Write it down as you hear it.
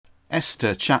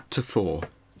Esther chapter 4.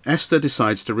 Esther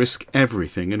decides to risk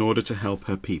everything in order to help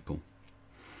her people.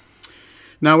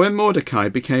 Now when Mordecai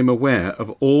became aware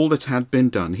of all that had been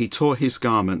done, he tore his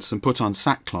garments and put on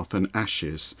sackcloth and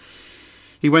ashes.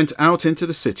 He went out into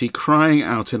the city, crying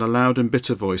out in a loud and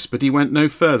bitter voice, but he went no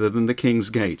further than the king's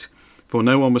gate, for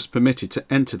no one was permitted to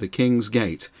enter the king's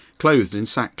gate, clothed in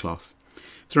sackcloth.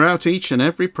 Throughout each and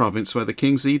every province where the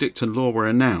king's edict and law were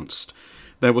announced,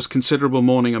 there was considerable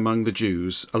mourning among the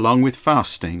Jews, along with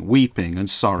fasting, weeping, and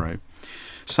sorrow.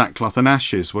 Sackcloth and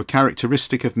ashes were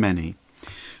characteristic of many.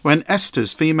 When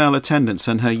Esther's female attendants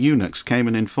and her eunuchs came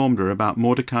and informed her about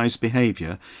Mordecai's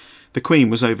behaviour, the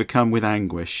queen was overcome with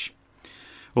anguish.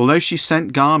 Although she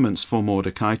sent garments for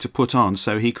Mordecai to put on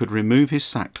so he could remove his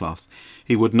sackcloth,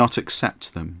 he would not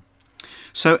accept them.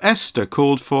 So Esther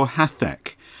called for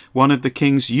Hathach, one of the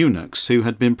king's eunuchs who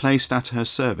had been placed at her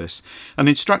service, and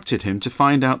instructed him to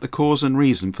find out the cause and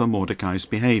reason for Mordecai's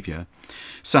behaviour.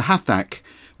 So Hathach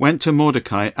went to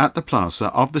Mordecai at the plaza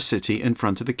of the city in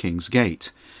front of the king's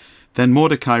gate. Then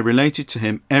Mordecai related to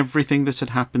him everything that had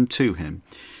happened to him,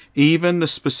 even the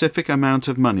specific amount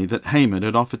of money that Haman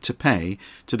had offered to pay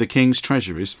to the king's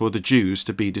treasuries for the Jews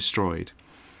to be destroyed.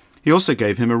 He also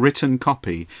gave him a written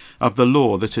copy of the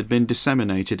law that had been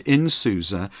disseminated in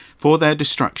Susa for their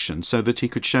destruction, so that he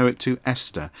could show it to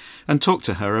Esther and talk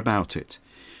to her about it.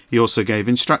 He also gave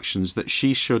instructions that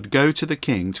she should go to the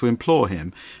king to implore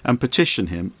him and petition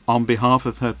him on behalf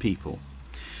of her people.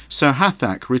 So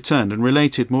Hathach returned and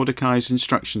related Mordecai's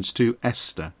instructions to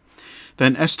Esther.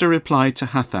 Then Esther replied to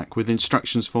Hathach with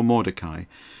instructions for Mordecai.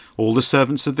 All the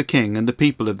servants of the king and the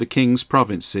people of the king's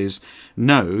provinces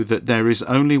know that there is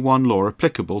only one law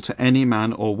applicable to any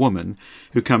man or woman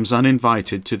who comes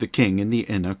uninvited to the king in the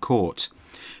inner court.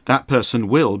 That person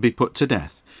will be put to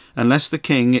death, unless the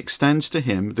king extends to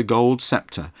him the gold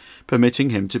scepter,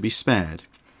 permitting him to be spared.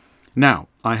 Now,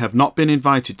 I have not been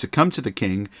invited to come to the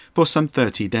king for some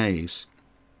 30 days.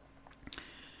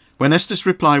 When Esther's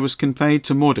reply was conveyed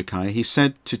to Mordecai, he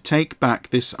said to take back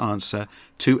this answer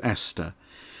to Esther.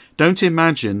 Don't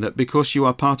imagine that because you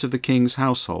are part of the king's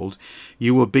household,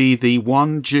 you will be the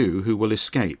one Jew who will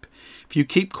escape. If you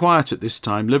keep quiet at this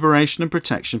time, liberation and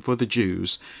protection for the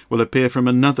Jews will appear from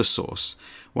another source,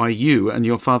 while you and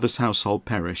your father's household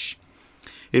perish.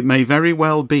 It may very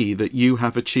well be that you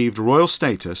have achieved royal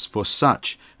status for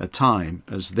such a time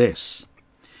as this.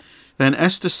 Then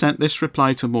Esther sent this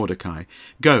reply to Mordecai.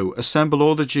 Go, assemble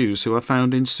all the Jews who are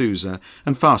found in Susa,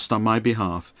 and fast on my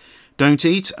behalf. Don't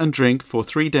eat and drink for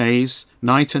 3 days,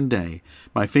 night and day.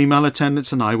 My female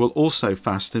attendants and I will also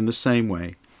fast in the same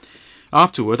way.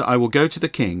 Afterward I will go to the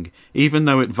king, even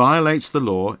though it violates the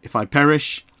law. If I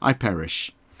perish, I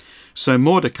perish. So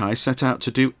Mordecai set out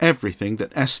to do everything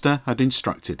that Esther had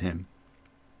instructed him.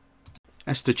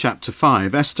 Esther chapter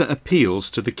 5. Esther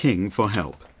appeals to the king for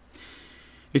help.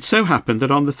 It so happened that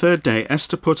on the 3rd day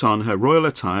Esther put on her royal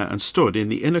attire and stood in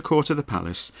the inner court of the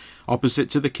palace,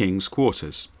 opposite to the king's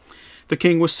quarters. The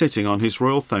king was sitting on his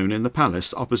royal throne in the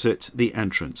palace opposite the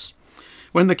entrance.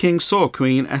 When the king saw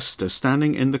Queen Esther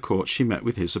standing in the court, she met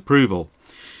with his approval.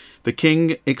 The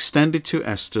king extended to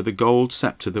Esther the gold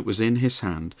scepter that was in his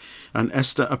hand, and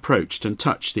Esther approached and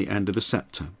touched the end of the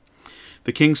scepter.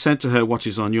 The king said to her, What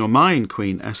is on your mind,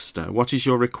 Queen Esther? What is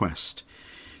your request?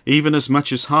 Even as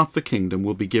much as half the kingdom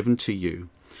will be given to you.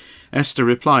 Esther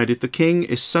replied, If the king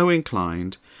is so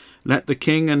inclined, let the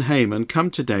king and Haman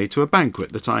come today to a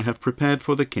banquet that I have prepared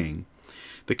for the king.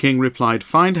 The king replied,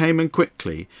 Find Haman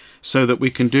quickly, so that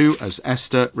we can do as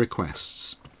Esther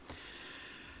requests.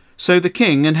 So the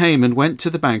king and Haman went to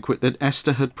the banquet that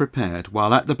Esther had prepared.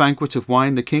 While at the banquet of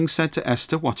wine, the king said to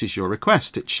Esther, What is your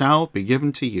request? It shall be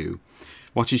given to you.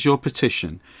 What is your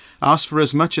petition? Ask for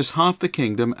as much as half the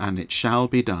kingdom, and it shall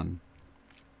be done.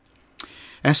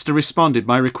 Esther responded,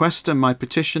 My request and my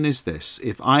petition is this.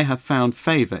 If I have found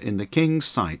favour in the king's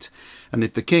sight, and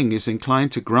if the king is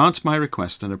inclined to grant my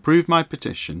request and approve my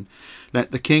petition,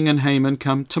 let the king and Haman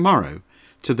come tomorrow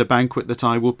to the banquet that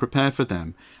I will prepare for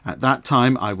them. At that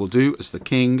time I will do as the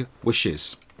king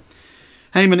wishes.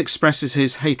 Haman expresses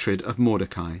his hatred of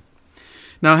Mordecai.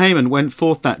 Now Haman went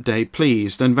forth that day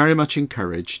pleased and very much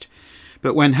encouraged.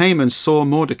 But when Haman saw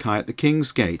Mordecai at the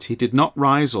king's gate, he did not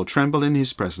rise or tremble in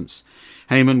his presence.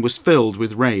 Haman was filled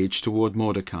with rage toward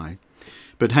Mordecai.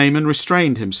 But Haman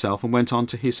restrained himself and went on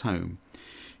to his home.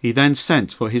 He then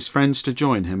sent for his friends to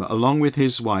join him, along with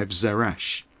his wife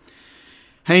Zeresh.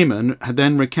 Haman had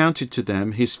then recounted to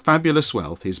them his fabulous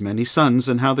wealth, his many sons,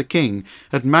 and how the king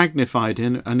had magnified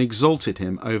him and exalted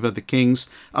him over the king's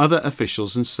other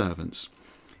officials and servants.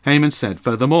 Haman said,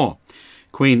 Furthermore,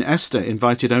 Queen Esther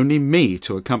invited only me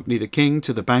to accompany the king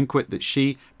to the banquet that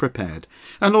she prepared,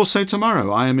 and also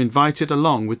tomorrow I am invited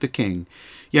along with the king.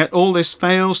 Yet all this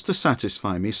fails to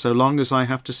satisfy me so long as I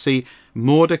have to see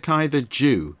Mordecai the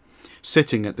Jew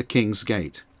sitting at the king's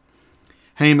gate."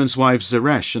 Haman's wife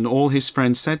Zeresh and all his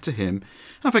friends said to him,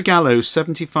 "Have a gallows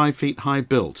 75 feet high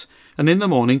built, and in the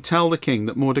morning tell the king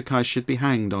that Mordecai should be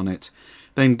hanged on it.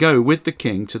 Then go with the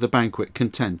king to the banquet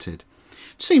contented."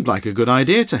 It seemed like a good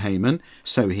idea to Haman,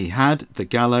 so he had the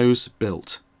gallows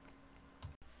built.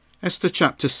 Esther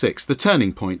chapter 6, the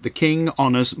turning point. The king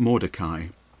honours Mordecai.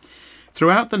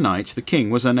 Throughout the night the king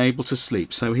was unable to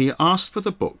sleep, so he asked for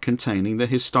the book containing the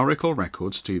historical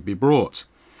records to be brought.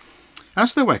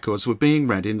 As the records were being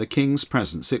read in the king's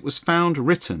presence, it was found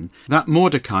written that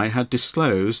Mordecai had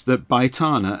disclosed that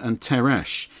Bigthana and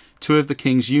Teresh, two of the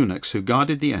king's eunuchs who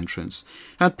guarded the entrance,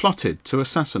 had plotted to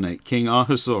assassinate King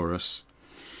Ahasuerus.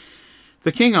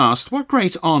 The king asked what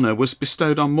great honour was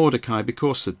bestowed on Mordecai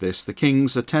because of this. The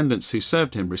king's attendants who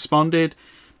served him responded,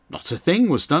 "Not a thing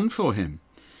was done for him."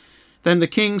 Then the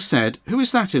king said, "Who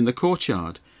is that in the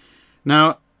courtyard?"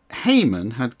 Now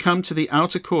Haman had come to the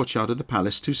outer courtyard of the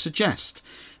palace to suggest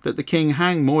that the king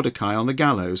hang Mordecai on the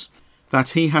gallows that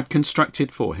he had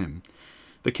constructed for him.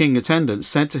 The king's attendants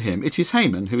said to him, "It is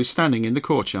Haman who is standing in the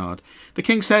courtyard." The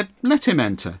king said, "Let him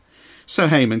enter." So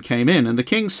Haman came in, and the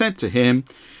king said to him,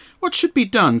 "What should be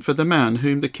done for the man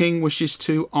whom the king wishes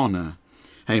to honour?"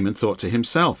 Haman thought to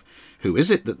himself, "Who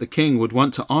is it that the king would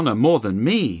want to honour more than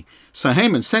me?" So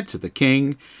Haman said to the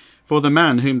king, "For the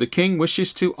man whom the king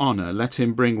wishes to honour, let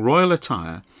him bring royal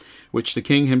attire, which the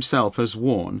king himself has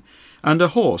worn, and a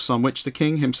horse on which the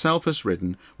king himself has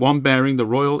ridden, one bearing the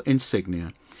royal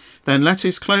insignia. Then let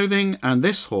his clothing and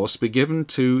this horse be given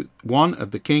to one of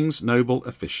the king's noble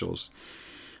officials.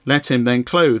 Let him then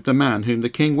clothe the man whom the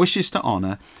king wishes to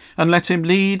honour, and let him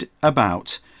lead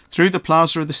about through the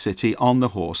plaza of the city on the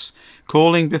horse,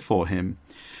 calling before him.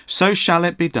 So shall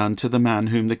it be done to the man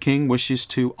whom the king wishes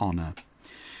to honour."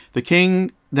 The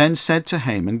king then said to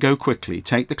Haman, "Go quickly,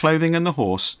 take the clothing and the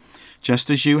horse, just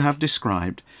as you have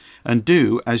described, and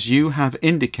do as you have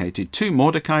indicated to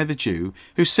Mordecai the Jew,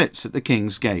 who sits at the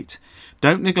king's gate.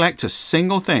 Don't neglect a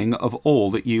single thing of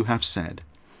all that you have said."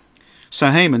 So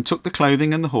Haman took the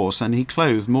clothing and the horse, and he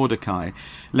clothed Mordecai,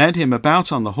 led him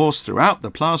about on the horse throughout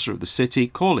the plaza of the city,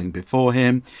 calling before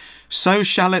him, "So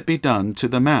shall it be done to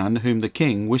the man whom the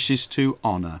king wishes to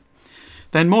honour."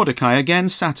 Then Mordecai again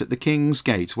sat at the king's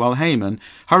gate, while Haman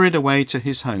hurried away to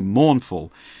his home,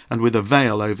 mournful, and with a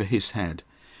veil over his head.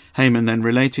 Haman then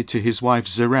related to his wife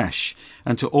Zeresh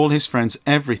and to all his friends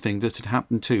everything that had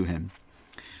happened to him.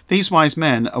 These wise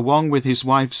men, along with his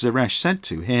wife Zeresh, said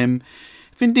to him,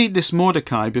 "If indeed this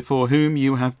Mordecai before whom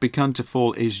you have begun to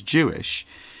fall is Jewish,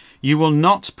 you will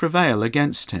not prevail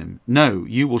against him. No,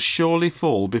 you will surely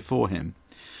fall before him."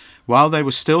 While they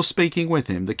were still speaking with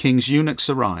him, the king's eunuchs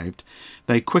arrived.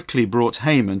 They quickly brought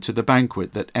Haman to the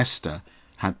banquet that Esther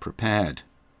had prepared.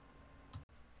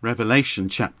 Revelation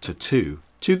chapter 2.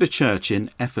 To the church in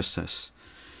Ephesus.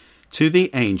 To the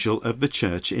angel of the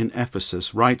church in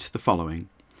Ephesus write the following.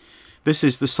 This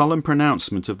is the solemn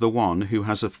pronouncement of the one who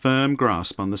has a firm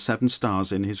grasp on the 7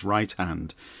 stars in his right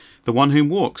hand, the one who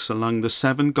walks along the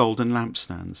 7 golden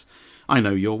lampstands. I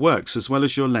know your works as well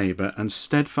as your labour and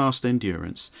steadfast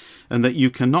endurance, and that you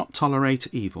cannot tolerate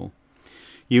evil.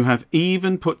 You have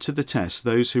even put to the test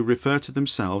those who refer to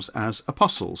themselves as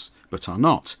apostles, but are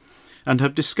not, and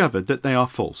have discovered that they are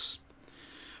false.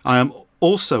 I am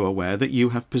also aware that you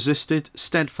have persisted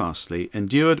steadfastly,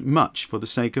 endured much for the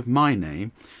sake of my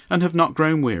name, and have not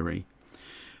grown weary.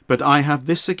 But I have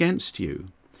this against you.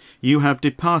 You have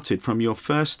departed from your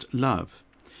first love.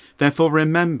 Therefore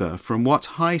remember from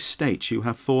what high state you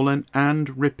have fallen,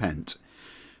 and repent.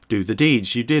 Do the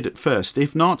deeds you did at first.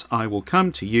 If not, I will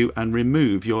come to you and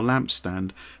remove your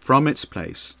lampstand from its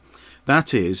place.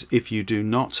 That is, if you do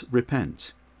not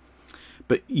repent.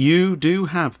 But you do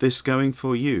have this going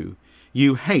for you.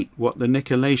 You hate what the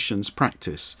Nicolaitans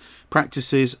practice,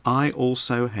 practices I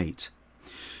also hate.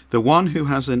 The one who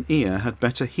has an ear had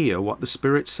better hear what the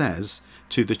Spirit says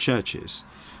to the churches.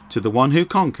 To the one who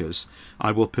conquers,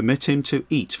 I will permit him to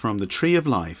eat from the tree of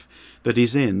life that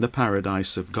is in the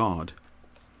paradise of God.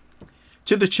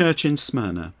 To the church in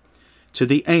Smyrna. To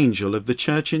the angel of the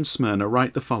church in Smyrna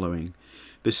write the following.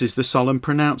 This is the solemn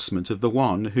pronouncement of the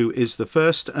one who is the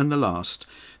first and the last,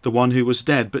 the one who was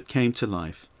dead but came to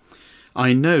life.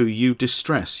 I know you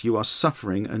distress, you are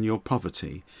suffering, and your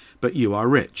poverty, but you are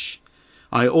rich.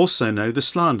 I also know the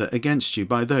slander against you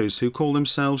by those who call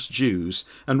themselves Jews,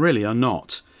 and really are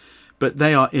not, but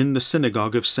they are in the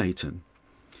synagogue of Satan.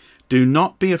 Do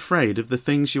not be afraid of the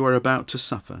things you are about to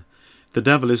suffer. The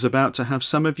devil is about to have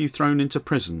some of you thrown into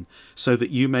prison so that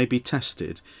you may be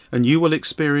tested, and you will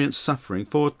experience suffering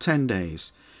for 10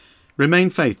 days. Remain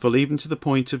faithful even to the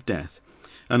point of death,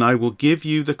 and I will give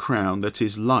you the crown that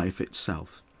is life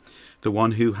itself. The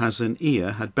one who has an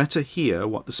ear had better hear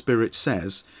what the Spirit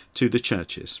says to the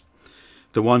churches.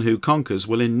 The one who conquers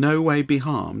will in no way be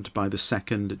harmed by the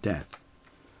second death.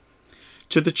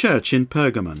 To the church in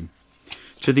Pergamon.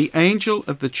 To the angel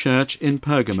of the church in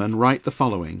Pergamon write the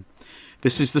following.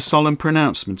 This is the solemn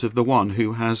pronouncement of the one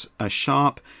who has a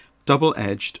sharp,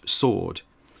 double-edged sword.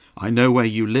 I know where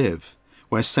you live,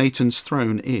 where Satan's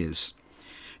throne is.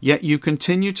 Yet you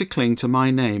continue to cling to my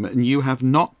name, and you have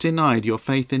not denied your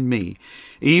faith in me,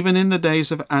 even in the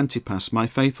days of Antipas, my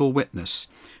faithful witness,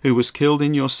 who was killed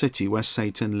in your city where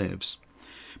Satan lives.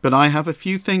 But I have a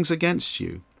few things against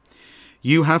you.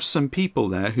 You have some people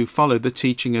there who follow the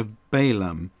teaching of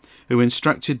Balaam, who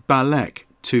instructed Balak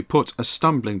to put a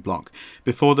stumbling block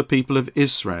before the people of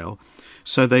Israel,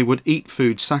 so they would eat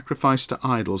food sacrificed to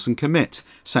idols and commit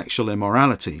sexual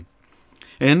immorality.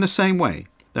 In the same way,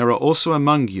 there are also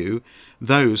among you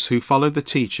those who follow the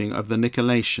teaching of the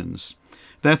Nicolaitans.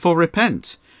 Therefore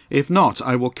repent. If not,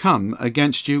 I will come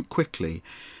against you quickly,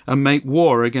 and make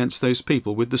war against those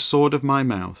people with the sword of my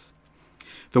mouth.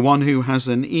 The one who has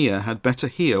an ear had better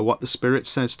hear what the Spirit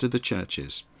says to the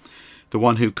churches. The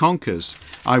one who conquers,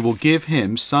 I will give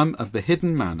him some of the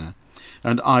hidden manna,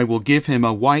 and I will give him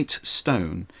a white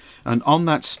stone, and on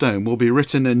that stone will be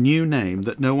written a new name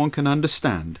that no one can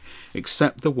understand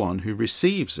except the one who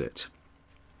receives it.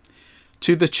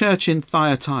 To the church in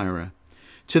Thyatira.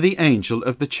 To the angel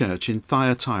of the church in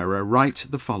Thyatira write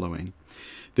the following.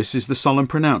 This is the solemn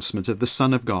pronouncement of the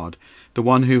Son of God, the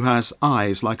one who has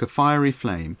eyes like a fiery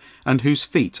flame, and whose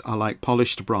feet are like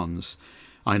polished bronze.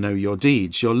 I know your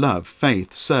deeds, your love,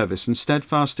 faith, service, and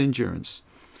steadfast endurance.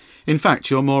 In fact,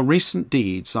 your more recent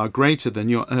deeds are greater than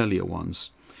your earlier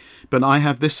ones. But I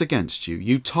have this against you.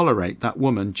 You tolerate that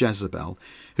woman Jezebel,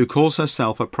 who calls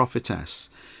herself a prophetess,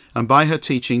 and by her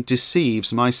teaching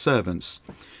deceives my servants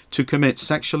to commit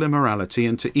sexual immorality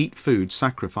and to eat food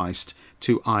sacrificed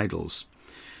to idols.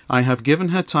 I have given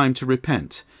her time to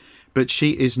repent, but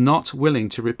she is not willing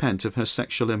to repent of her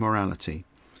sexual immorality.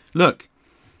 Look,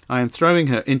 I am throwing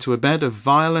her into a bed of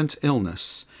violent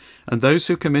illness, and those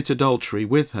who commit adultery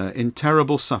with her in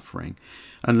terrible suffering,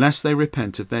 unless they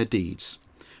repent of their deeds.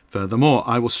 Furthermore,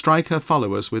 I will strike her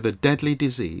followers with a deadly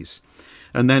disease,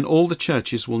 and then all the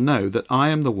churches will know that I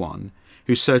am the one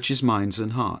who searches minds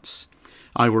and hearts.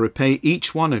 I will repay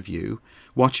each one of you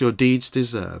what your deeds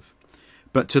deserve.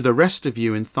 But to the rest of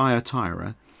you in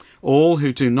Thyatira, all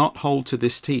who do not hold to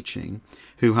this teaching,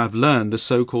 who have learned the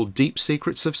so-called deep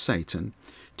secrets of Satan,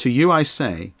 to you I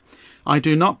say, I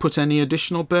do not put any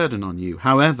additional burden on you.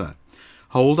 However,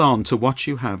 hold on to what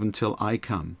you have until I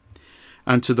come.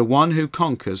 And to the one who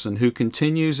conquers and who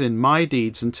continues in my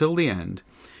deeds until the end,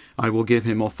 I will give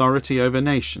him authority over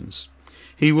nations.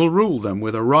 He will rule them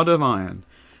with a rod of iron,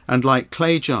 and like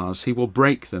clay jars he will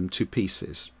break them to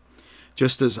pieces.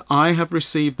 Just as I have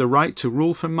received the right to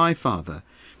rule from my Father,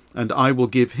 and I will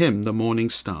give him the morning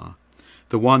star.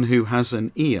 The one who has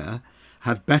an ear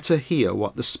had better hear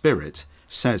what the Spirit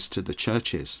says to the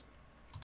churches.